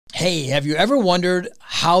Hey, have you ever wondered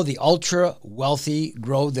how the ultra wealthy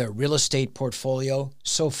grow their real estate portfolio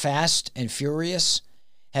so fast and furious?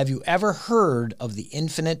 Have you ever heard of the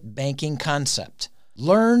infinite banking concept?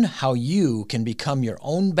 Learn how you can become your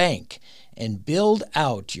own bank and build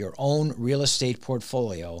out your own real estate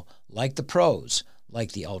portfolio like the pros,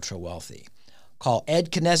 like the ultra wealthy. Call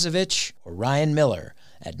Ed Knezovich or Ryan Miller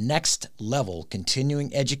at Next Level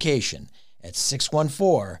Continuing Education at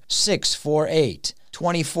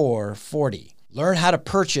 614-648-2440. Learn how to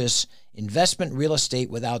purchase investment real estate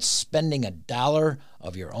without spending a dollar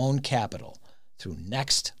of your own capital through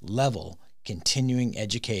Next Level Continuing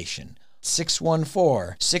Education.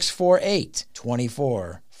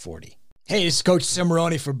 614-648-2440. Hey, this is Coach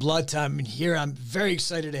Cimarroni for Blood Time, and here I'm very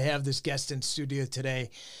excited to have this guest in studio today.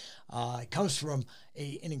 He comes from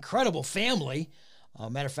an incredible family.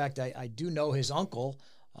 Matter of fact, I do know his uncle.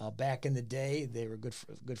 Back in the day, they were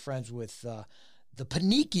good friends with the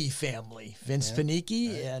Panicki family, Vince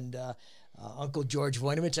Panicki and Uncle George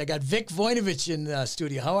Voinovich. I got Vic Voinovich in the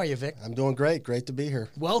studio. How are you, Vic? I'm doing great. Great to be here.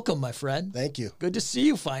 Welcome, my friend. Thank you. Good to see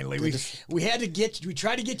you finally. We tried to get you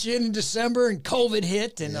in December, and COVID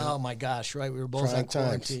hit, and oh my gosh, right? We were both on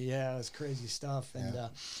quarantine. Yeah, it was crazy stuff. And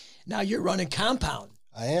now you're running Compound.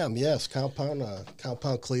 I am, yes. Compound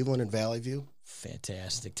Cleveland and Valley View.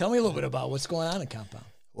 Fantastic. Tell me a little bit about what's going on in Compound.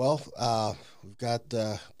 Well, we've got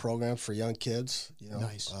programs for young kids.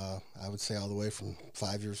 Nice. I would say all the way from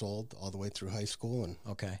 5 years old all the way through high school, and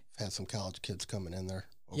okay, had some college kids coming in there.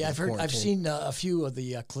 Yeah, I've seen a few of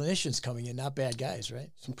the clinicians coming in. Not bad guys, right?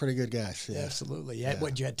 Some pretty good guys. Yeah, absolutely. You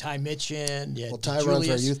had Ty Mitchin. Well, Ty runs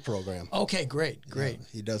our youth program. Okay, great. Yeah,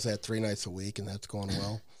 he does that 3 nights a week, and that's going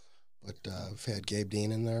well. But we've had Gabe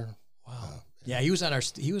Dean in there. Wow. Yeah, he was on our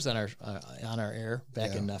air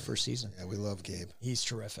back in first season. Yeah, we love Gabe. He's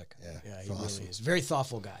terrific. Yeah, he awesome. Really is. Very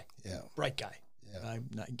thoughtful guy. Yeah, bright guy. Yeah,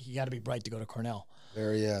 you got to be bright to go to Cornell.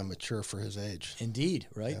 Very mature for his age. Indeed,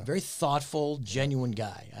 right? Yeah. Very thoughtful, genuine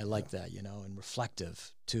guy. I like that, and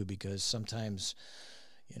reflective too, because sometimes,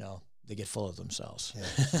 they get full of themselves. Yeah.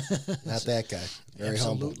 Not that guy. Very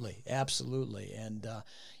humble. Absolutely. And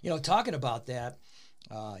talking about that,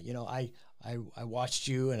 I watched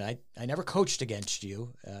you, and I never coached against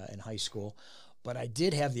you in high school, but I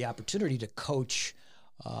did have the opportunity to coach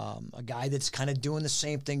a guy that's kind of doing the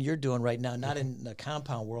same thing you're doing right now, not in the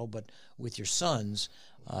Compound world, but with your sons,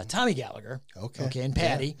 Tommy Gallagher, and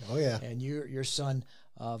Patty. Yeah. Oh, yeah. And your son,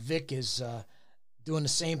 Vic, is doing the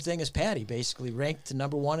same thing as Patty, basically ranked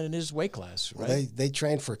number one in his weight class, right? Well, they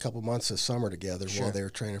trained for a couple months this summer together Sure. while they were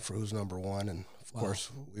training for who's number one, and of course,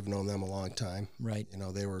 we've known them a long time. Right.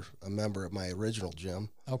 They were a member of my original gym.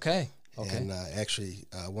 Okay. And actually,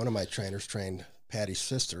 one of my trainers trained Patty's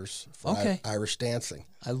sisters for Irish dancing.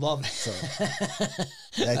 I love it. So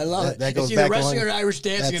I love it. That goes it's either back wrestling or Irish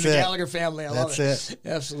dancing in the Gallagher family. I love it. That's it.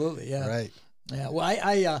 Absolutely, yeah. Right. Yeah. Well,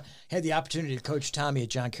 I had the opportunity to coach Tommy at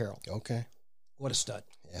John Carroll. Okay. What a stud.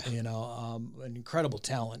 Yeah. An incredible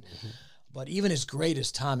talent. Mm-hmm. But even as great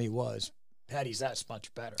as Tommy was, Patty's that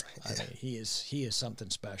much better. I mean, he is something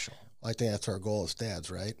special. I think that's our goal as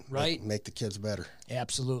dads, right? Right. Make the kids better.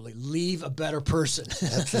 Absolutely. Leave a better person.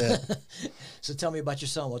 That's it. So tell me about your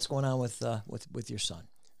son. What's going on with your son?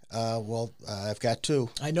 Well, I've got 2.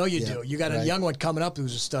 I know you do. You got a young one coming up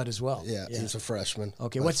who's a stud as well. Yeah, he's a freshman.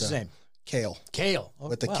 Okay, what's his name? Kale. Kale.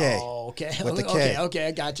 With the K. Oh, okay. With the K. Okay,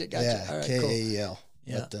 I got you. Yeah, all right, K-A-E-L. Cool.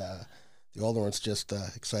 Yeah. But the older one's just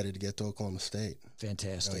excited to get to Oklahoma State.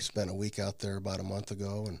 Fantastic. He spent a week out there about a month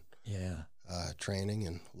ago and training,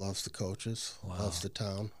 and loves the coaches, loves the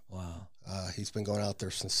town. Wow. He's been going out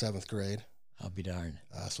there since 7th grade. I'll be darned.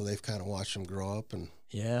 So they've kind of watched him grow up, and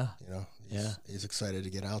he's excited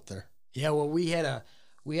to get out there. Yeah. Well, we had a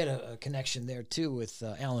connection there too with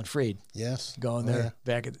Alan Freed. Yes. Going there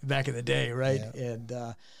back in the day, right? Yeah. And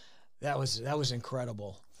that was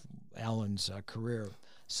incredible, Alan's career.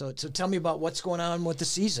 So tell me about what's going on with the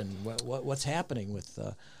season. What's happening with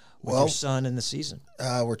your son in the season?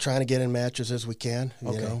 We're trying to get in matches as we can.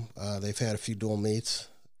 Okay. They've had a few dual meets,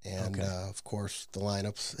 and of course the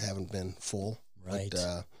lineups haven't been full. Right.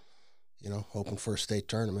 But, hoping for a state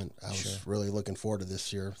tournament. I was really looking forward to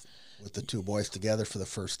this year with the 2 boys together for the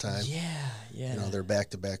first time. Yeah. They're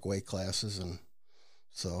back-to-back weight classes, and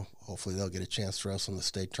so hopefully they'll get a chance to wrestle in the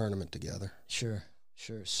state tournament together. Sure.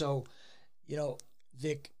 So,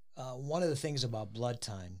 Vic, one of the things about Blood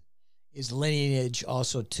Time is lineage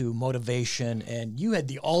also to motivation, and you had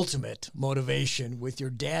the ultimate motivation with your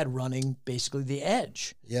dad running basically the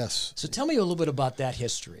Edge. Yes. So tell me a little bit about that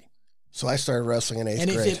history. So I started wrestling in 8th grade.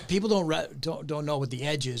 And if people don't know what the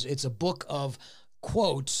Edge is, it's a book of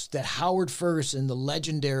quotes that Howard Ferguson, the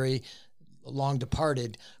legendary long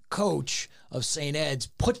departed coach of St. Ed's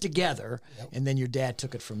put together, and then your dad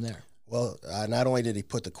took it from there. Well, not only did he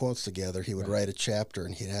put the quotes together, he would write a chapter,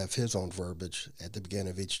 and he'd have his own verbiage at the beginning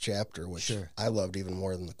of each chapter, which I loved even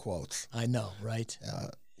more than the quotes. I know, right?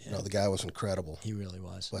 You know, the guy was incredible. He really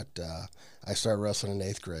was. But I started wrestling in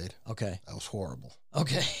 8th grade. Okay. I was horrible.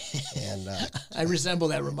 Okay. And I resemble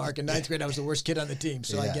that remark. In 9th grade, I was the worst kid on the team,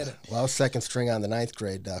 so I get it. Well, I was second string on the 9th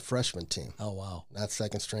grade freshman team. Oh, wow. Not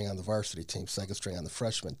second string on the varsity team, second string on the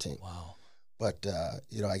freshman team. Wow. But,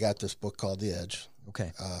 you know, I got this book called The Edge.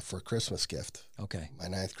 Okay. For a Christmas gift. Okay. My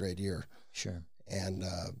 9th grade year. Sure. And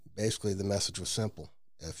basically the message was simple.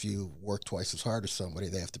 If you work twice as hard as somebody,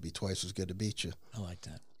 they have to be twice as good to beat you. I like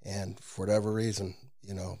that. And for whatever reason,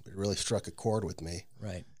 you know, it really struck a chord with me.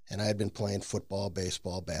 Right. And I had been playing football,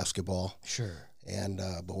 baseball, basketball. Sure. And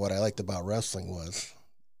but what I liked about wrestling was,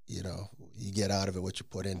 you know, you get out of it what you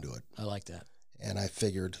put into it. I like that. And I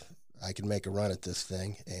figured I could make a run at this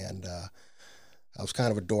thing. And I was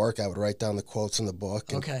kind of a dork. I would write down the quotes in the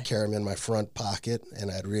book and carry them in my front pocket,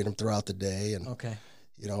 and I'd read them throughout the day. And,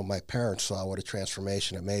 you know, my parents saw what a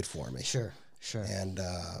transformation it made for me. Sure, sure. And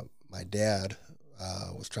my dad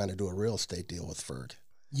was trying to do a real estate deal with Ferg.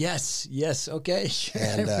 Yes, yes, okay.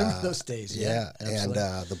 And, I remember those days. Yeah, and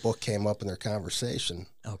the book came up in their conversation.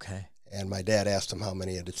 Okay. And my dad asked him how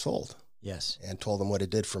many it had sold. Yes. And told him what it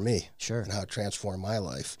did for me. Sure. And how it transformed my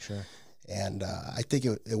life. Sure. And I think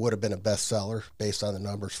it would have been a bestseller based on the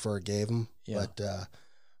numbers Ferg gave him. Yeah. But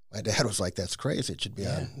my dad was like, "That's crazy. It should be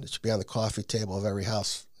on the coffee table of every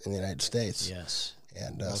house in the United States." Yes.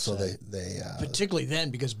 And so they particularly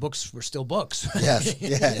then, because books were still books. Yes.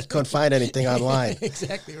 Yeah. You couldn't find anything online.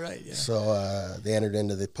 Exactly right. Yeah. So they entered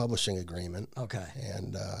into the publishing agreement. Okay.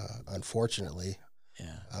 And unfortunately,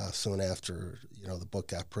 soon after, you know, the book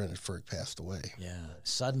got printed, Ferg passed away. Yeah,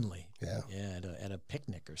 suddenly. Yeah. Yeah, at a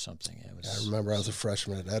picnic or something. It was. I remember I was a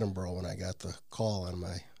freshman at Edinburgh when I got the call on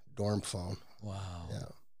my dorm phone. Wow. Yeah.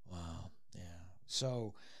 Wow. Yeah.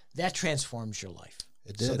 So that transforms your life.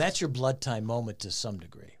 It did. So that's your blood time moment to some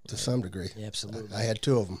degree. Right? To some degree. Yeah, absolutely. I had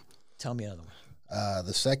two of them. Tell me another one.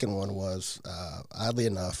 The second one was, oddly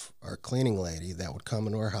enough, our cleaning lady that would come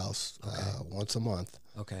into our house once a month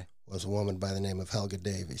was a woman by the name of Helga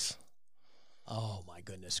Davies. Oh, my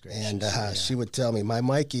goodness gracious. And she would tell me, my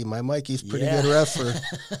Mikey's pretty good wrestler.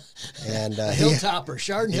 And Hilltopper,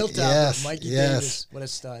 Chardon Hilltopper, yes, Mikey Davis, what a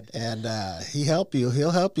stud. And he'll help you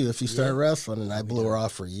if you start wrestling. And I blew her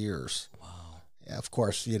off for years. Wow. Yeah, of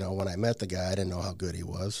course, you know, when I met the guy, I didn't know how good he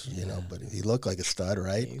was, you know, but he looked like a stud,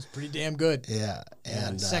 right? He was pretty damn good. Yeah.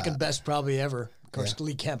 And second best probably ever. Of course,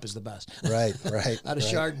 Lee Kemp is the best. Right. Out of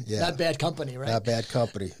Chardon. Yeah. Not bad company, right? Not bad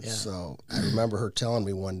company. Yeah. So I remember her telling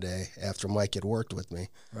me one day after Mike had worked with me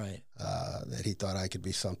that he thought I could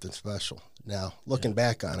be something special. Now, looking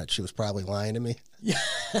back on it, she was probably lying to me. Yeah.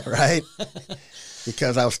 Right?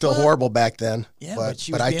 Because I was still horrible back then. Yeah, but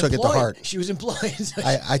I took it to heart. She was employed.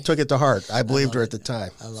 I took it to heart. I believed her at the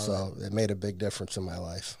time. So it made a big difference in my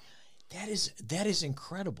life. That is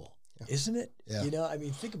incredible. Isn't it? Yeah. You know, I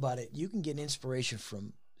mean, think about it. You can get inspiration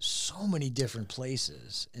from so many different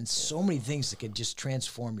places and so many things that can just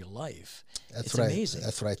transform your life. It's amazing.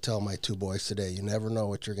 That's what I tell my two boys today. You never know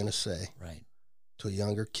what you're going to say to a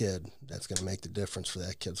younger kid that's going to make the difference for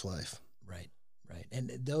that kid's life. Right. And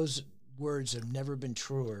those words have never been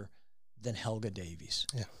truer than Helga Davies.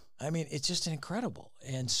 Yeah. I mean, it's just incredible.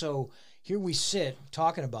 And so here we sit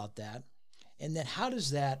talking about that. And then how does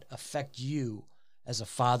that affect you as a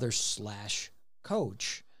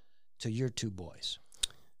father/coach to your two boys?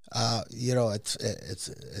 You know, it's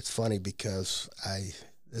funny because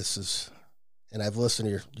and I've listened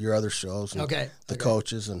to your other shows and the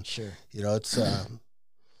coaches, and you know, it's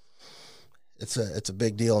a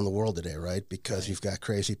big deal in the world today, right? Because you've got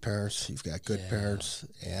crazy parents, you've got good parents,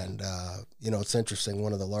 and you know, it's interesting.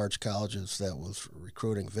 One of the large colleges that was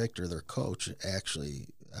recruiting Victor, their coach, actually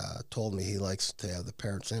told me he likes to have the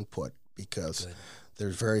parents' input because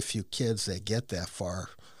there's very few kids that get that far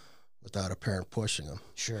without a parent pushing them.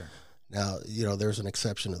 Sure. Now, you know, there's an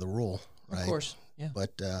exception to the rule, right? Of course, yeah.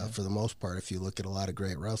 But for the most part, if you look at a lot of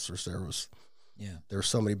great wrestlers, there was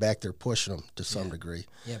somebody back there pushing them to some degree.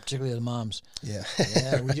 Yeah, particularly the moms. Yeah.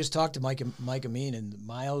 Yeah, we just talked to Mike Amin, and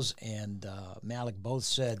Miles and Malik both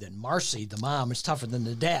said that Marcy, the mom, is tougher than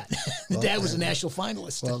the dad. The dad was a national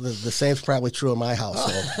finalist. Well, the same's probably true in my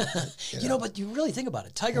household. You know, but you really think about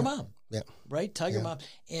it. Tiger mom. Yeah. Right? Tiger mom.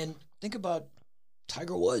 And think about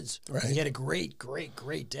Tiger Woods. Right. He had a great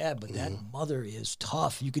dad, but that mother is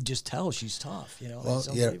tough. You could just tell she's tough. You know, it's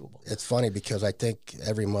unbelievable. It's funny because I think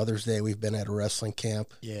every Mother's Day we've been at a wrestling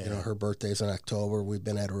camp. Yeah. You know, her birthday's in October. We've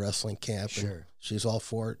been at a wrestling camp. Sure. And she's all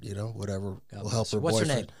for it. You know, whatever God will help bless her her. What's her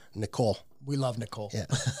boyfriend. name? Nicole. We love Nicole. Yeah,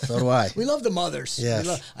 so do I. We love the mothers.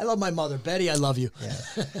 Yes. I love my mother. Betty, I love you. Yeah,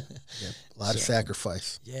 a lot of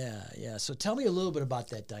sacrifice. Yeah, yeah. So tell me a little bit about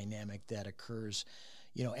that dynamic that occurs,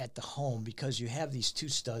 at the home, because you have these two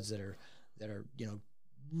studs that are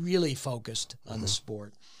really focused on the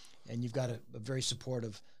sport, and you've got a very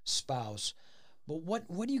supportive spouse. But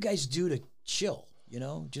what do you guys do to chill?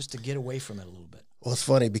 Just to get away from it a little bit. Well, it's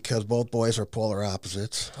funny because both boys are polar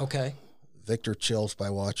opposites. Okay. Victor chills by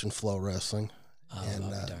watching Flow Wrestling, and I'll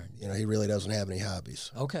be darned. he really doesn't have any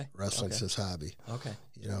hobbies. Okay. Wrestling's his hobby. Okay.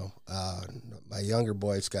 My younger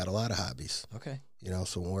boy's got a lot of hobbies. Okay.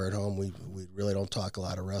 So when we're at home, we really don't talk a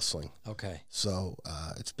lot of wrestling. Okay. So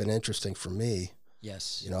it's been interesting for me.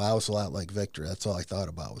 Yes. I was a lot like Victor. That's all I thought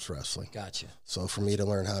about was wrestling. Gotcha. So for me to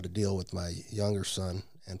learn how to deal with my younger son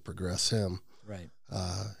and progress him, right.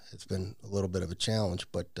 It's been a little bit of a challenge.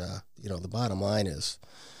 But, the bottom line is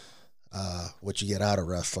what you get out of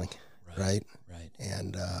wrestling, right? Right.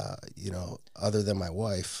 And, other than my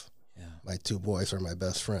wife, yeah, my two boys are my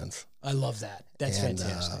best friends. I love that. That's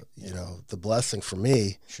fantastic. The blessing for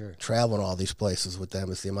me, sure, traveling all these places with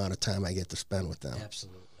them is the amount of time I get to spend with them.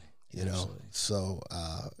 Absolutely. So,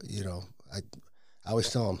 I always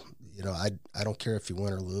tell them, I don't care if you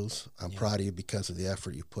win or lose. I'm proud of you because of the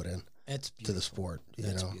effort you put in to the sport,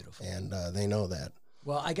 That's beautiful. And they know that.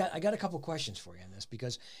 Well, I got a couple questions for you on this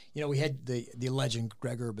because, we had the legend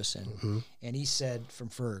Greg Urbison, and he said from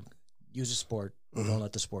Ferg, use the sport, don't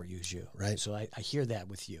let the sport use you. Right. So I hear that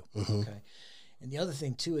with you. Okay. And the other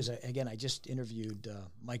thing too is, I just interviewed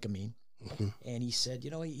Mike Amin, and he said,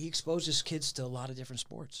 he exposes kids to a lot of different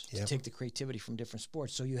sports, to take the creativity from different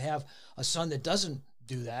sports. So you have a son that doesn't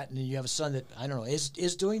do that, and then you have a son that, I don't know, is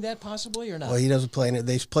doing that possibly or not? Well, he doesn't play it.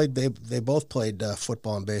 They both played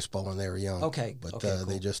football and baseball when they were young. Okay. But cool.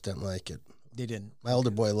 they just didn't like it. They didn't. My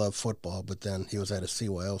older boy loved football, but then he was at a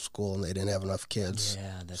CYO school and they didn't have enough kids.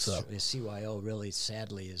 Yeah, that's true. The CYO really,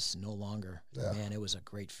 sadly, is no longer. Yeah. Man, it was a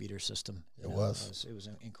great feeder system. It was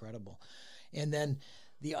incredible. And then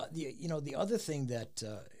the other thing that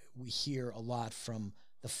we hear a lot from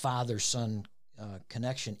the father-son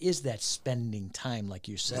connection is that spending time, like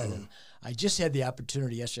you said. And I just had the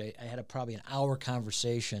opportunity yesterday. I had probably an hour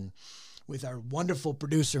conversation with our wonderful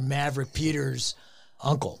producer Maverick Peters'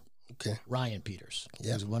 uncle. Okay. Ryan Peters,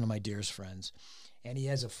 who's one of my dearest friends. And he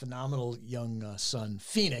has a phenomenal young son,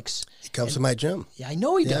 Phoenix. He comes to my gym. Yeah, I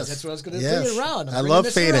know he does. That's what I was going to bring it around. I love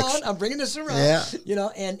Phoenix. I'm bringing this around. Yeah.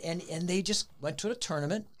 And they just went to a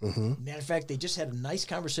tournament. Matter of fact, they just had a nice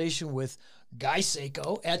conversation with Guy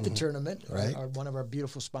Seiko at the tournament, right. One of our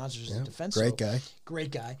beautiful sponsors in Defense.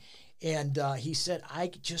 Great guy. And he said,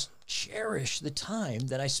 I just cherish the time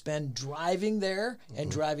that I spend driving there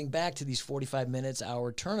and driving back to these 45 minutes,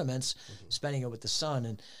 hour tournaments, spending it with the son.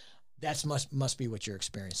 And that must be what you're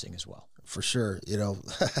experiencing as well. For sure.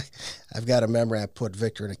 I've got a memory. I put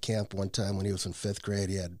Victor in a camp one time when he was in 5th grade.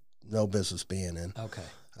 He had no business being in. Okay.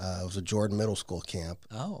 It was a Jordan Middle School camp.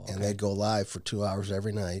 Oh, okay. And they'd go live for 2 hours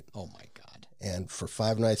every night. Oh, my God. And for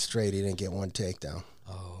 5 nights straight, he didn't get one takedown.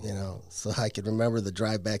 Oh. So I can remember the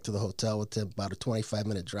drive back to the hotel with him, about a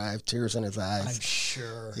 25-minute drive, tears in his eyes. I'm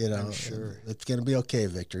sure. I'm sure. It's going to be okay,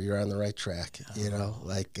 Victor. You're on the right track.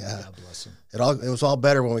 God bless him. It was all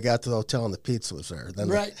better when we got to the hotel and the pizza was there. Then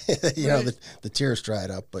right. The tears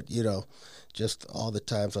dried up. But, just all the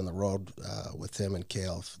times on the road with him and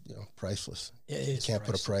Cale, priceless. It is. You can't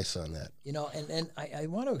put a price on that. And I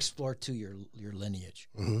want to explore, too, your lineage.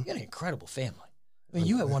 You got an incredible family. I mean,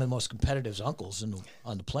 you have one of the most competitive uncles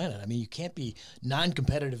on the planet. I mean, you can't be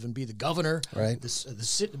non-competitive and be the governor, right?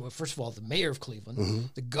 Well, first of all, the mayor of Cleveland,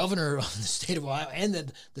 the governor of the state of Ohio, and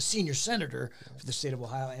then the senior senator for the state of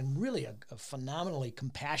Ohio, and really a phenomenally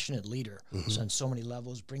compassionate leader on so many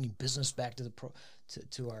levels, bringing business back to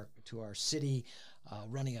to our city,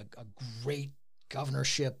 running a great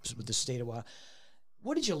governorship with the state of Ohio.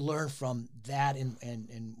 What did you learn from that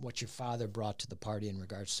and what your father brought to the party in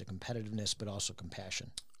regards to competitiveness, but also compassion?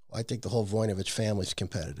 Well, I think the whole Voinovich family is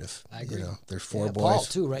competitive. I agree. There's 4 boys. Paul,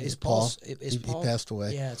 too, right? Is Paul? He passed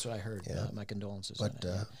away. Yeah, that's what I heard. Yeah. My condolences. But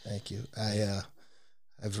thank you.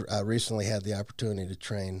 I've recently had the opportunity to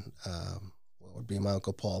train what would be my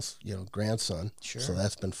Uncle Paul's, grandson. Sure. So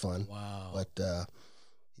that's been fun. Wow. But the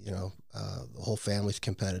whole family's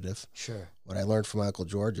competitive. Sure. What I learned from Uncle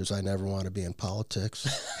George is I never want to be in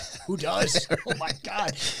politics. Who does? Oh, my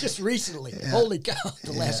God. Just recently. Yeah. Holy cow.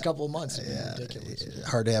 The last couple of months have been ridiculous.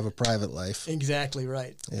 Hard to have a private life. Exactly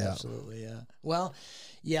right. Yeah. Absolutely, yeah. Well,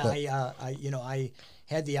 yeah, I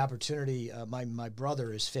had the opportunity. My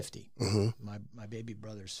brother is 50. My baby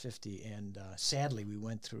brother is 50. And sadly, we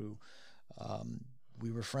went through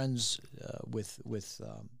we were friends with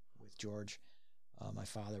George. My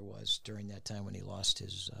father was during that time when he lost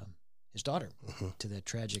his daughter to that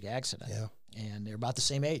tragic accident. Yeah. And they're about the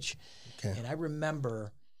same age. Okay. And I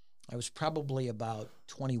remember I was probably about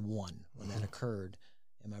 21 when that occurred,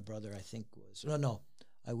 and my brother, I think, was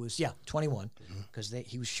I was 21 because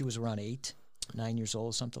she was around 9 years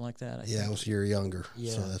old, something like that. I think. I was a year younger.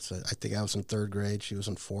 Yeah. So I think I was in third grade. She was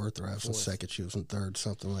in fourth, or I was in second. She was in third,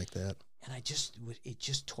 something like that. And it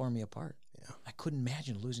just tore me apart. Yeah. I couldn't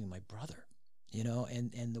imagine losing my brother,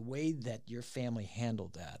 and the way that your family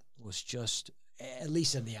handled that was just, at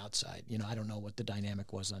least on the outside, I don't know what the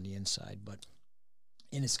dynamic was on the inside,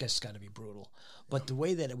 and it's just got to be brutal. But the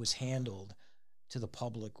way that it was handled to the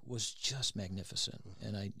public was just magnificent.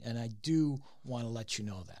 And I do want to let you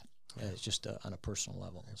know that. It's just on a personal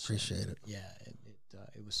level. I appreciate it. Yeah,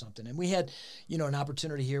 it was something. And we had, an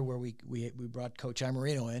opportunity here where we brought Coach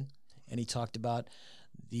Imerino in, and he talked about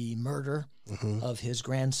the murder of his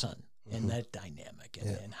grandson and that dynamic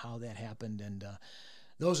and how that happened. And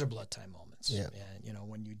those are blood time moments. Yeah. And,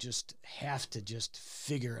 when you just have to just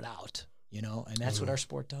figure it out, and that's what our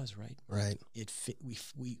sport does, right? Right.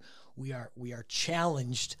 We are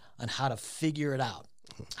challenged on how to figure it out,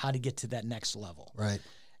 how to get to that next level. Right.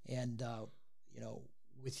 And,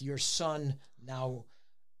 with your son now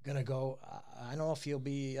going to go, I don't know if he'll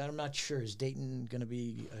be, I'm not sure. Is Dayton going to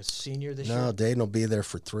be a senior this year? No, Dayton will be there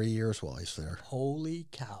for 3 years while he's there. Holy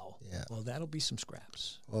cow. Yeah. Well, that'll be some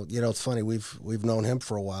scraps. Well, it's funny. We've known him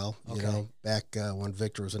for a while, Okay. back when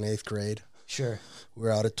Victor was in 8th grade. Sure. We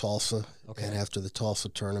were out at Tulsa. Okay. And after the Tulsa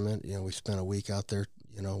tournament, we spent a week out there,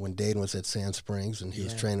 when Dayton was at Sand Springs, and he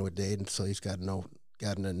was training with Dayton, so he's gotten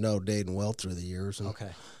to know Dayton well through the years. And,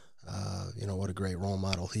 okay. What a great role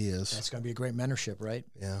model he is. That's going to be a great mentorship, right?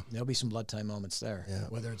 Yeah. There'll be some blood time moments there. Yeah.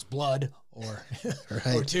 Whether it's blood or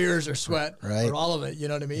Right. or tears or sweat Right. or all of it, you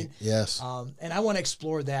know what I mean? Yes. And I want to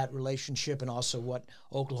explore that relationship and also what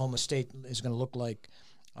Oklahoma State is going to look like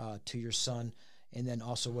to your son, and then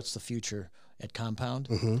also what's the future at Compound.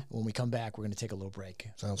 When we come back, we're going to take a little break.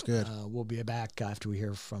 Sounds good. We'll be back after we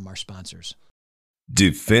hear from our sponsors.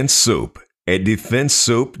 Defense Soap at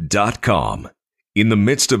defensesoap.com. In the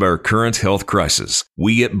midst of our current health crisis,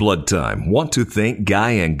 we at Blood Time want to thank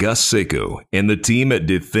Guy and Gus Seiko and the team at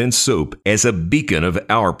Defense Soap as a beacon of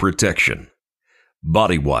our protection.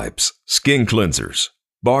 Body wipes, skin cleansers,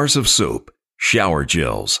 bars of soap, shower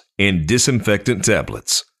gels, and disinfectant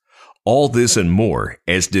tablets. All this and more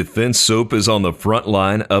as Defense Soap is on the front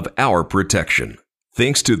line of our protection.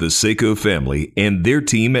 Thanks to the Seiko family and their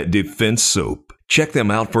team at Defense Soap. Check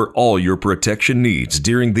them out for all your protection needs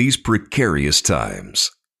during these precarious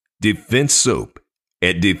times. Defense Soap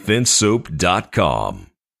at defensesoap.com.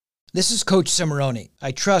 This is Coach Cimarroni.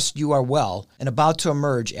 I trust you are well and about to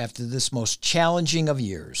emerge after this most challenging of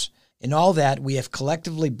years. In all that we have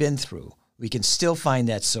collectively been through, we can still find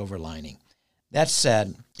that silver lining. That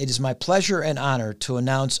said, it is my pleasure and honor to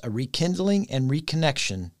announce a rekindling and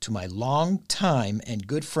reconnection to my long time and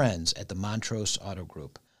good friends at the Montrose Auto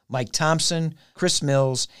Group. Mike Thompson, Chris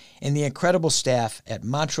Mills, and the incredible staff at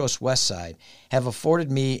Montrose Westside have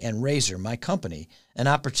afforded me and Razor, my company, an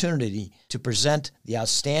opportunity to present the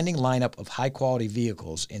outstanding lineup of high-quality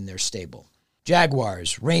vehicles in their stable.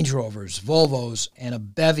 Jaguars, Range Rovers, Volvos, and a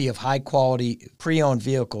bevy of high-quality pre-owned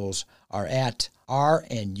vehicles are at our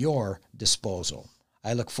and your disposal.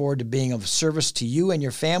 I look forward to being of service to you and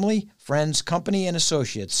your family, friends, company, and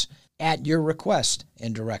associates at your request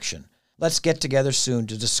and direction. Let's get together soon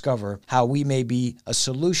to discover how we may be a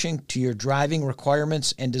solution to your driving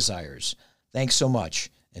requirements and desires. Thanks so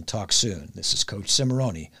much, and talk soon. This is Coach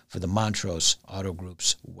Cimarroni for the Montrose Auto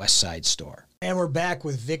Group's West Side store. And we're back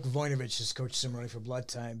with Vic Voinovich. This is Coach Cimarroni for Blood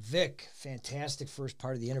Time. Vic, fantastic first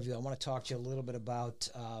part of the interview. I want to talk to you a little bit about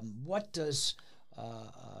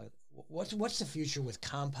what's the future with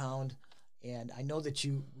Compound. And I know that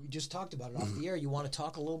we just talked about it off the air. You want to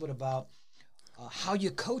talk a little bit about how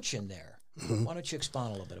you coach in there. Why don't you expound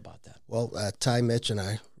a little bit about that? Well, Ty Mitch and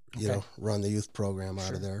I, run the youth program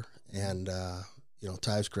out of there. And,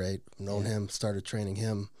 Ty's great. Known him, started training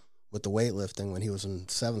him with the weightlifting when he was in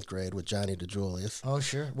 7th grade with Johnny DeJulius. Oh,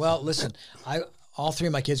 sure. Well, listen, all three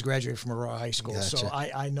of my kids graduated from Aurora High School, Gotcha. so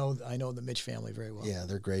I know the Mitch family very well. Yeah,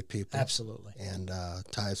 they're great people. Absolutely. And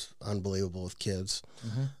Ty's unbelievable with kids.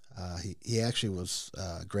 He actually was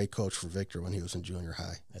a great coach for Victor when he was in junior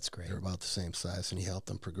high. That's great. They're about the same size, and he helped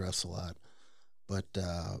them progress a lot. But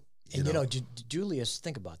Julius,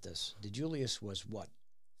 think about this. DeJulius was what,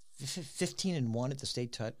 15-1 at the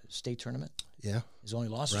state tournament. Yeah. His only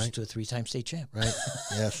loss was to a 3-time state champ. Right.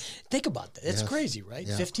 Yes. Think about that. It's crazy, right?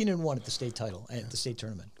 Yeah. 15-1 at the state title, at the state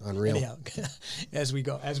tournament. Unreal. Anyhow, as we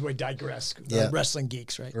digress, wrestling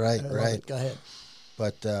geeks, right? Right. Go ahead.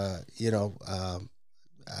 But I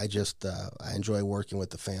just I enjoy working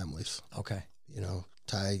with the families. Okay.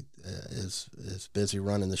 Ty is busy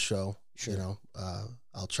running the show. Sure.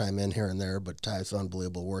 I'll chime in here and there, but Ty's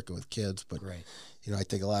unbelievable working with kids. But great. I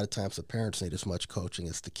think a lot of times the parents need as much coaching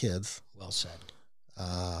as the kids. Well said.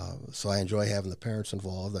 So I enjoy having the parents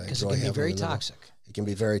involved. Because it can be very toxic. It can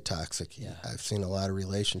be very toxic. Yeah. I've seen a lot of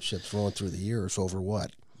relationships rolling through the years over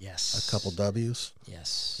what? Yes. A couple W's.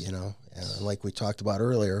 Yes. And like we talked about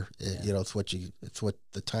earlier, it's what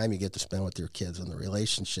the time you get to spend with your kids and the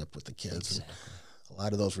relationship with the kids. Exactly. And a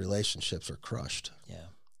lot of those relationships are crushed. Yeah.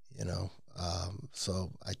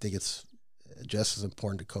 So I think it's just as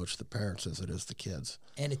important to coach the parents as it is the kids.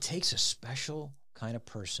 And it takes a special kind of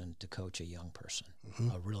person to coach a young person,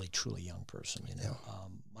 a really, truly young person.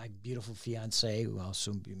 My beautiful fiance, who I'll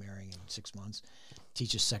soon be marrying in 6 months,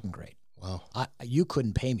 teaches second grade. Wow. You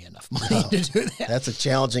couldn't pay me enough money to do that. That's a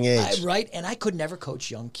challenging age. Right. And I could never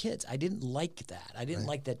coach young kids. I didn't like that. I didn't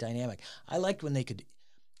like that dynamic. I liked when they could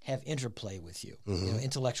have interplay with you,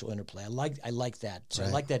 intellectual interplay. I like that. So I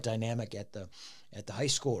like that dynamic at the high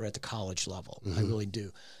school or at the college level. I really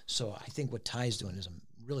do. So I think what Ty's doing is a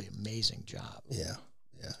really amazing job. Yeah.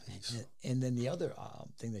 And then the other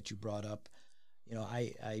thing that you brought up,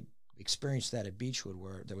 I experienced that at Beechwood,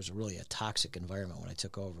 where there was really a toxic environment when I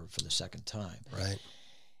took over for the second time. Right.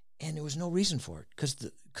 And there was no reason for it because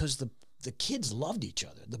the kids loved each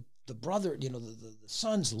other. The brother, the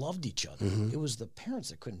sons loved each other. It was the parents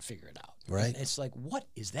that couldn't figure it out. Right. And it's like, what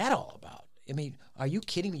is that all about? I mean, are you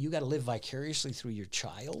kidding me? You got to live vicariously through your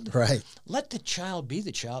child. Right. Let the child be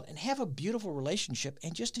the child and have a beautiful relationship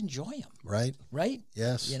and just enjoy them. Right. Right.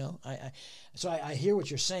 Yes. I hear what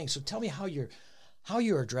you're saying. So tell me how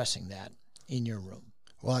you're addressing that in your room.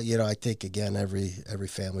 Well, I think again, every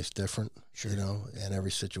family's different. Sure. And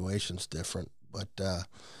every situation's different. But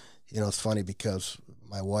it's funny because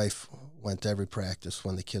my wife went to every practice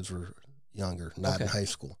when the kids were younger, not in high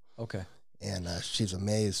school. Okay. And she's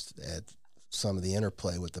amazed at some of the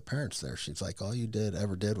interplay with the parents there. She's like, all you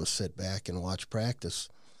ever did was sit back and watch practice.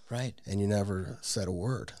 Right. And you never said a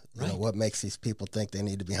word. What makes these people think they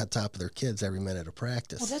need to be on top of their kids every minute of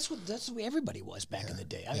practice? Well, that's the way everybody was back in the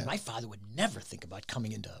day. I mean, my father would never think about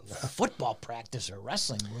coming into football practice or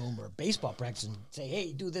wrestling room or baseball practice and say,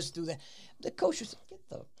 hey, do this, do that. The coach would say, get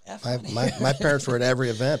the F out of here. My parents were at every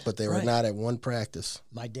event, but they were not at one practice.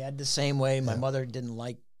 My dad the same way. My mother didn't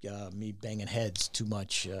like me banging heads too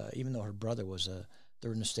much, even though her brother was a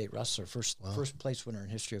third in the state wrestler, first place winner in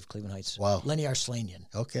history of Cleveland Heights. Wow. Lenny Arslanian.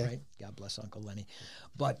 Okay. Right? God bless Uncle Lenny.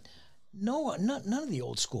 But none of the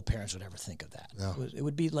old school parents would ever think of that. No. It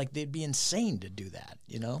would be like they'd be insane to do that,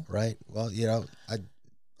 Right. Well,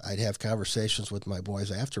 I'd have conversations with my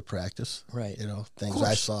boys after practice. Right. Things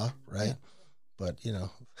I saw, right? Yeah. But,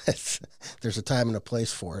 there's a time and a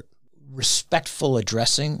place for it. Respectful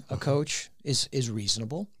addressing a coach is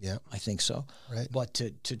reasonable. Yeah. I think so. Right. But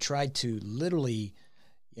to try to literally,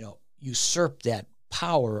 usurp that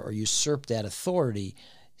power or usurp that authority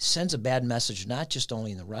sends a bad message, not just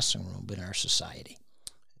only in the wrestling room, but in our society.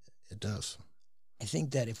 It does. I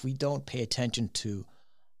think that if we don't pay attention to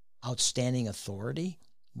outstanding authority,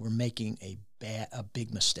 we're making a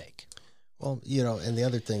big mistake. Well, and the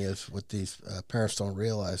other thing is what these parents don't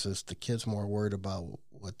realize is the kid's more worried about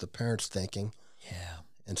what the parents thinking. Yeah.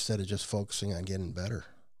 Instead of just focusing on getting better,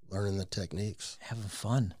 learning the techniques. Having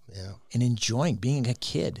fun. Yeah. And enjoying being a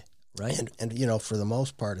kid, right? And for the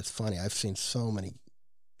most part, it's funny. I've seen so many,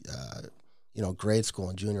 grade school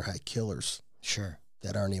and junior high killers. Sure.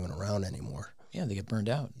 That aren't even around anymore. Yeah, they get burned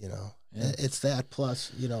out. Yeah. It's that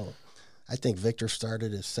plus, I think Victor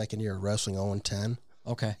started his second year of wrestling 0-10.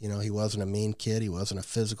 Okay. He wasn't a mean kid. He wasn't a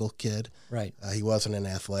physical kid. Right. He wasn't an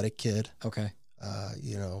athletic kid. Okay.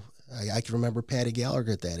 I can remember Patty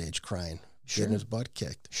Gallagher at that age crying, getting his butt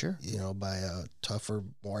kicked. Sure. By a tougher,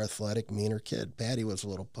 more athletic, meaner kid. Patty was a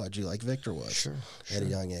little pudgy like Victor was at a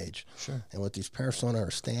young age. Sure. And what these parents don't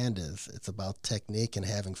understand is it's about technique and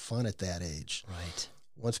having fun at that age. Right.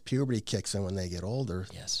 Once puberty kicks in when they get older,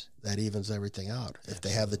 that evens everything out. If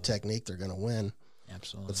they have the technique, they're going to win.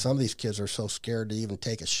 Absolutely. But some of these kids are so scared to even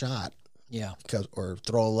take a shot. Yeah. Or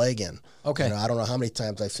throw a leg in. Okay. I don't know how many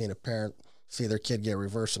times I've seen a parent see their kid get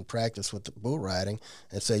reversed in practice with the boot riding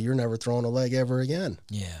and say, you're never throwing a leg ever again.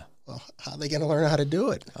 Yeah. Well, how are they going to learn how to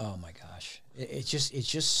do it? Oh my gosh. It's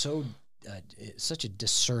just so, it's such a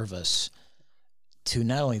disservice to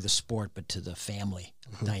not only the sport, but to the family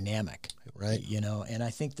dynamic. Right. You know, and I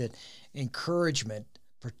think that encouragement,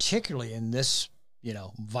 particularly in this, you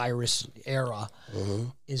know, virus era,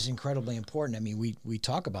 is incredibly important. I mean, we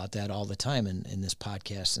talk about that all the time in this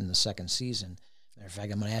podcast in the second season. Matter of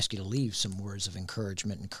fact, I'm going to ask you to leave some words of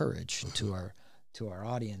encouragement and courage to our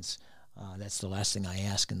audience. That's the last thing I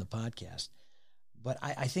ask in the podcast. But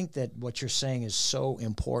I think that what you're saying is so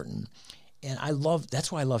important, and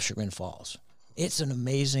that's why I love Chagrin Falls. It's an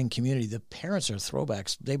amazing community. The parents are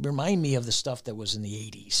throwbacks. They remind me of the stuff that was in the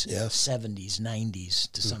 80s, 70s,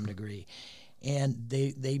 90s to some degree. And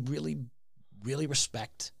they really, really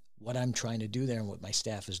respect what I'm trying to do there and what my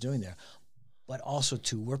staff is doing there. But also,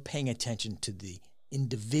 too, we're paying attention to the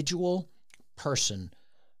individual person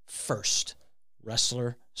first,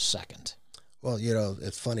 wrestler second. Well, you know,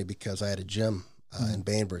 it's funny because I had a gym in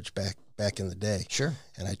Bainbridge back in the day. Sure.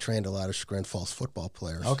 And I trained a lot of Chagrin Falls football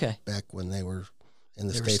players. Okay. Back when they were in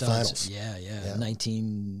the state finals. Yeah.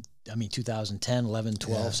 2010, 11,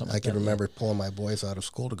 12, something like that. I can remember pulling my boys out of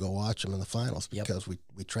school to go watch them in the finals because we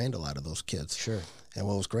trained a lot of those kids. Sure. And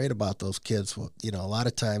what was great about those kids, you know, a lot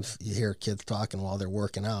of times you hear kids talking while they're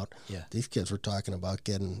working out. Yeah. These kids were talking about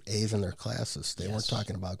getting A's in their classes. They weren't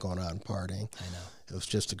talking about going out and partying. I know. It was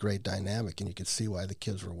just a great dynamic, and you could see why the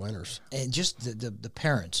kids were winners. And just the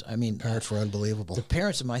parents. I mean, Parents were unbelievable. The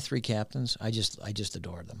parents of my three captains, I just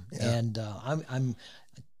adore them. Yeah. And I'm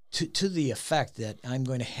to the effect that I'm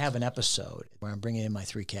going to have an episode where I'm bringing in my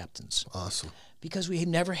three captains. Awesome. Because we have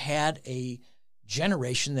never had a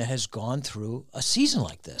generation that has gone through a season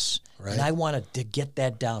like this. Right. And I wanted to get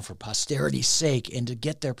that down for posterity's sake and to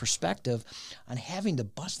get their perspective on having to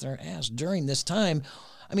bust their ass during this time.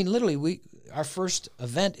 I mean, literally, our first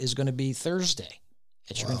event is going to be Thursday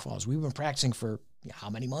at Chagrin Falls. We've been practicing for how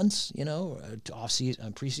many months, you know, off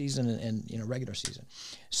season, preseason, and you know, regular season.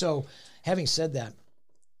 So, having said that,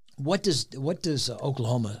 what does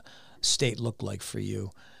Oklahoma State look like for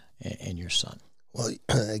you and your son? Well,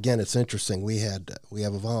 again, it's interesting. We have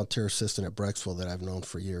a volunteer assistant at Brecksville that I've known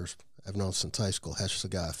for years. I've known since high school, Hesh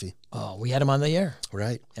Sagafi. Oh, we had him on the air.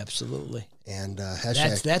 Right. Absolutely. And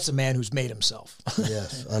Hesh... That's a man who's made himself.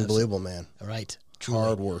 Yes, unbelievable man. Right.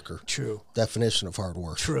 Hard worker. True. Definition of hard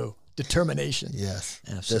work. True. Determination. Yes.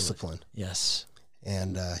 Absolutely. Discipline. Yes.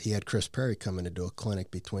 And he had Chris Perry come in to do a clinic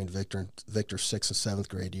between Victor's 6th and 7th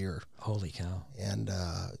grade year. Holy cow. And,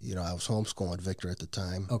 you know, I was homeschooling Victor at the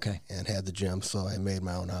time. Okay. And had the gym, so I made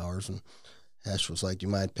my own hours. And Hesh was like, do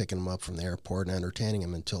you mind picking him up from the airport and entertaining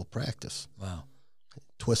him until practice? Wow.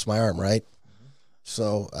 Twist my arm, right? Mm-hmm.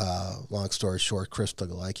 So, long story short, Chris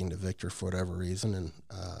took a liking to Victor for whatever reason. And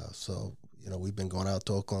so, you know, we've been going out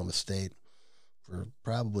to Oklahoma State for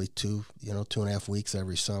probably 2.5 weeks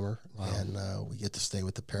every summer. Wow. And we get to stay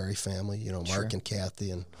with the Perry family, you know, Mark and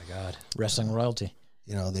Kathy. And oh my God. Wrestling royalty.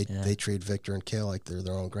 You know, they treat Victor and Kale like they're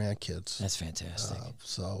their own grandkids. That's fantastic.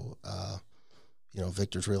 You know,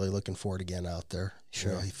 Victor's really looking forward to getting out there.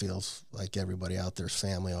 Sure. You know, he feels like everybody out there's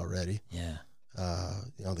family already. Yeah.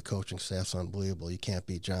 You know, the coaching staff's unbelievable. You can't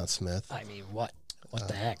beat John Smith. I mean, what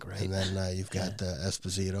the heck, right? And then you've got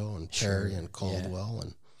Esposito and Perry and Caldwell.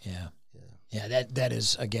 And Yeah, that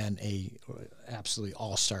is, again, a absolutely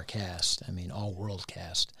all-star cast. I mean, all-world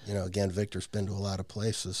cast. You know, again, Victor's been to a lot of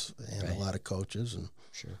places and a lot of coaches. And,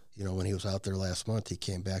 you know, when he was out there last month, he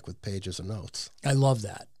came back with pages of notes. I love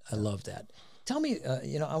that. I love that. Tell me,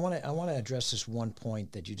 you know, I want to address this one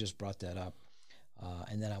point that you just brought that up,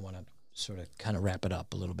 and then I want to sort of kind of wrap it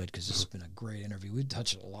up a little bit because this has been a great interview. We've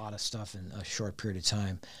touched a lot of stuff in a short period of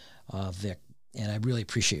time, Vic, and I really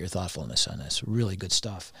appreciate your thoughtfulness on this. Really good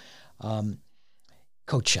stuff.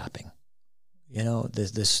 Coach shopping, you know,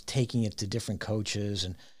 this taking it to different coaches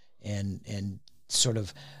and sort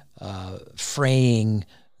of fraying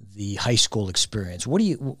the high school experience.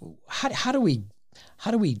 How do we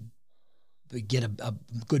get a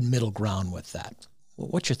good middle ground with that?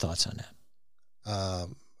 What's your thoughts on that?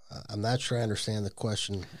 I'm not sure I understand the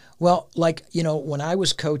question. Well, like, you know, when I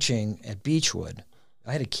was coaching at Beechwood,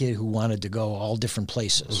 I had a kid who wanted to go all different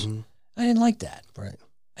places. Mm-hmm. I didn't like that. Right.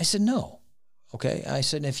 I said, no. Okay. I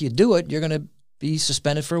said, if you do it, you're going to be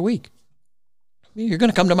suspended for a week. You're going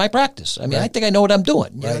to come to my practice. I mean, I think I know what I'm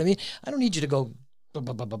doing. You know what I mean? I don't need you to go.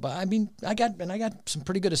 I mean, I got some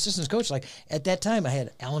pretty good assistant coaches. Like at that time, I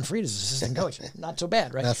had Alan Fried as assistant coach. Not so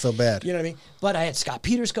bad, right? Not so bad. You know what I mean? But I had Scott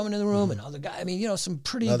Peters coming in the room and other guys. I mean, you know, some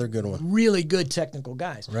pretty another good one. Really good technical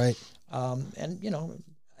guys. Right. And, you know,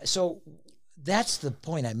 so that's the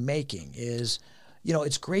point I'm making is, you know,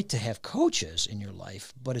 it's great to have coaches in your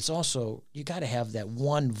life, but it's also, you got to have that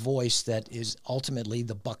one voice that is ultimately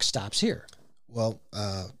the buck stops here. Well,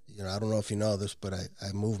 you know, I don't know if you know this, but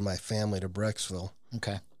I moved my family to Brecksville.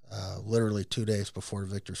 Okay. literally 2 days before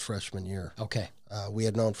Victor's freshman year. Okay. We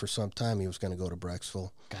had known for some time he was going to go to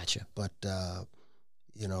Brecksville. Gotcha. But,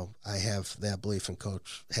 I have that belief in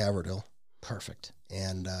Coach Haverdill. Perfect.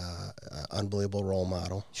 And unbelievable role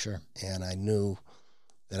model. Sure. And I knew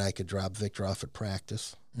that I could drop Victor off at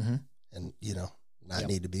practice and, not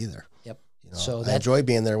need to be there. Yep. So I enjoy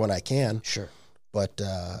being there when I can. Sure. But,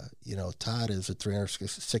 Todd is a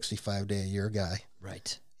 365-day-a-year guy.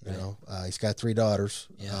 Right. He's got 3 daughters.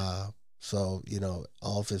 Yeah. So,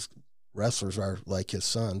 all of his wrestlers are like his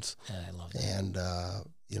sons. I love that. And,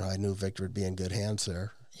 I knew Victor would be in good hands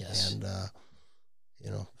there. Yes. And,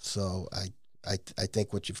 so I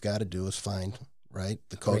think what you've got to do is find,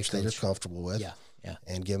 the coach that you're comfortable with. Yeah. Yeah.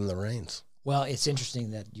 And give him the reins. Well, it's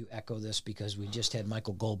interesting that you echo this because we just had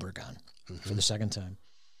Michael Goldberg on for the second time.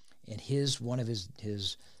 And one of his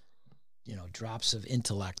drops of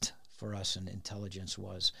intellect for us and intelligence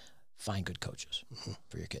was find good coaches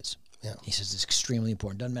for your kids. Yeah. He says it's extremely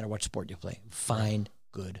important. Doesn't matter what sport you play. Find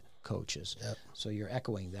good coaches. Yep. So you're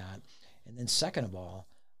echoing that. And then second of all,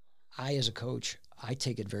 I as a coach, I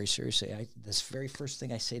take it very seriously. This very first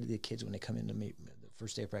thing I say to the kids when they come into me the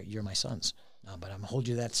first day of practice, you're my sons. But I'm going to hold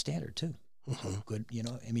you to that standard too. So good,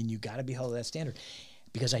 you got to be held to that standard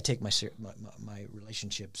because I take my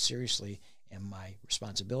relationship seriously and my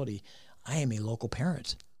responsibility. I am a local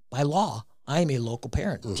parent. By law, I am a local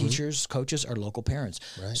parent. Teachers, coaches are local parents.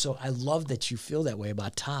 Right. So I love that you feel that way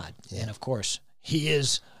about Todd. Yeah. And of course, he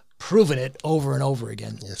is proven it over and over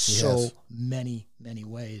again. Yes, so many, many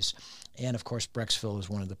ways. And of course, Brecksville is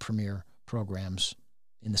one of the premier programs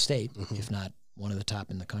in the state, if not one of the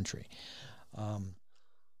top in the country.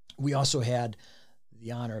 We also had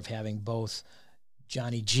the honor of having both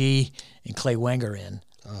Johnny G and Clay Wenger in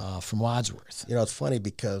from Wadsworth. It's funny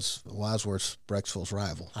because Wadsworth's Brecksville's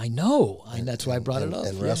rival. I know. That's why I brought it up.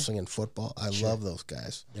 And wrestling and football, I love those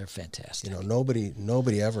guys. They're fantastic.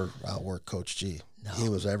 Nobody ever outworked Coach G. No. He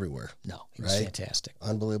was everywhere. No, he was fantastic.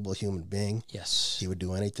 Unbelievable human being. Yes. He would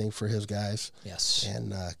do anything for his guys. Yes.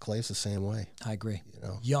 And Clay's the same way. I agree.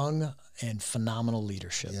 Young and phenomenal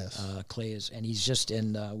leadership. Yes. Clay is, and he's just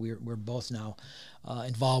in. We're both now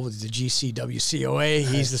involved with the GCWCOA.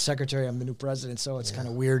 He's the secretary. I'm the new president. So it's kind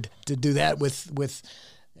of weird to do that with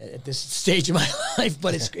at this stage of my life,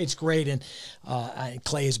 but it's great. And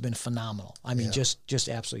Clay has been phenomenal. I mean, just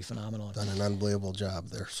absolutely phenomenal. Done an unbelievable job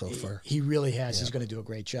there so far. He really has. He's going to do a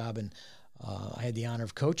great job. And I had the honor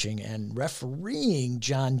of coaching and refereeing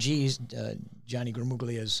Johnny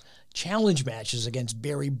Gramuglia's challenge matches against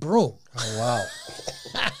Barry Broom. Oh, wow.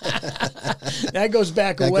 That goes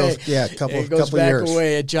back a way. It goes back years.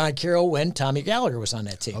 Away at John Carroll when Tommy Gallagher was on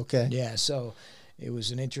that team. Okay. Yeah, so it was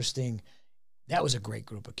an interesting. That was a great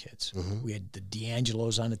group of kids. We had the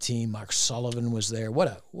D'Angelos on the team. Mark Sullivan was there. What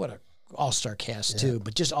a all-star cast too.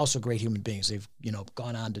 But just also great human beings. They've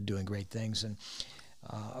gone on to doing great things, and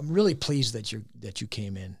I'm really pleased that you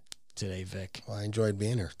came in today, Vic. Well, I enjoyed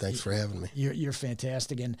being here. Thanks for having me. You're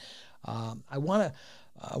fantastic, and I want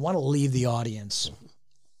to leave the audience.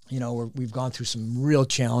 We've gone through some real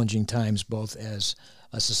challenging times, both as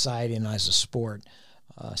a society and as a sport,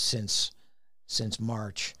 since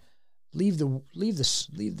March. Leave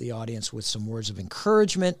the audience with some words of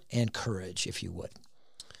encouragement and courage, if you would.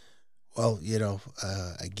 Well,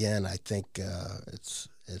 again, I think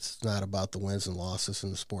it's not about the wins and losses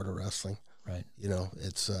in the sport of wrestling. Right.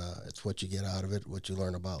 It's what you get out of it, what you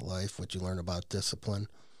learn about life, what you learn about discipline.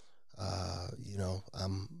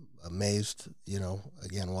 I'm amazed,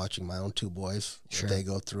 again, watching my own 2 boys, what they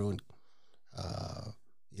go through and,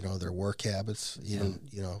 their work habits,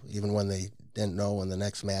 even when they didn't know when the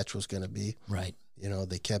next match was going to be. Right.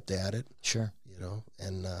 They kept at it. Sure.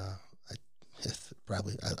 And it's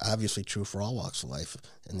probably obviously true for all walks of life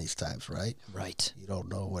in these times, right? Right. You don't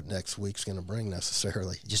know what next week's going to bring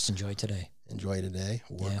necessarily. Just enjoy today. Enjoy today.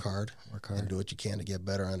 Work hard. Work hard. And do what you can to get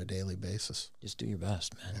better on a daily basis. Just do your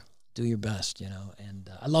best, man. Yeah. Do your best, and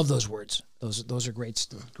I love those words. Those are great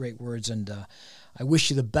words, and I wish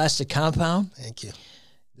you the best at Compound. Thank you.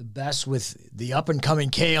 The best with the up-and-coming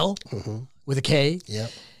Kale, with a K.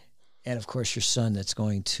 Yep. And, of course, your son that's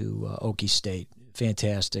going to Okie State.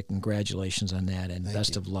 Fantastic. Congratulations on that, and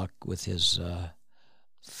best of luck with his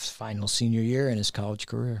final senior year in his college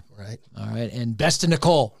career. Right. All right, and best to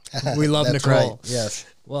Nicole. We love That's Nicole. Right. Yes.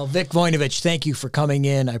 Well, Vic Voinovich, thank you for coming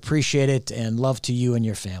in. I appreciate it, and love to you and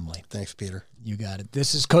your family. Thanks, Peter. You got it.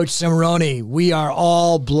 This is Coach Cimarroni. We are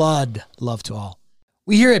all blood. Love to all.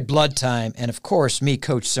 We here at Blood Time, and of course me,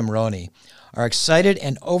 Coach Cimarroni, are excited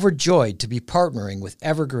and overjoyed to be partnering with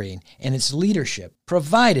Evergreen and its leadership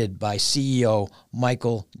provided by CEO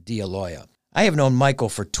Michael D'Aloia. I have known Michael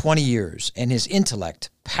for 20 years, and his intellect,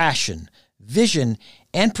 passion, vision,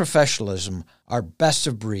 and professionalism are best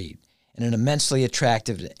of breed, and an immensely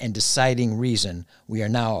attractive and deciding reason we are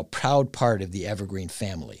now a proud part of the Evergreen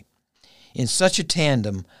family. In such a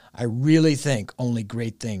tandem, I really think only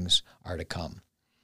great things are to come.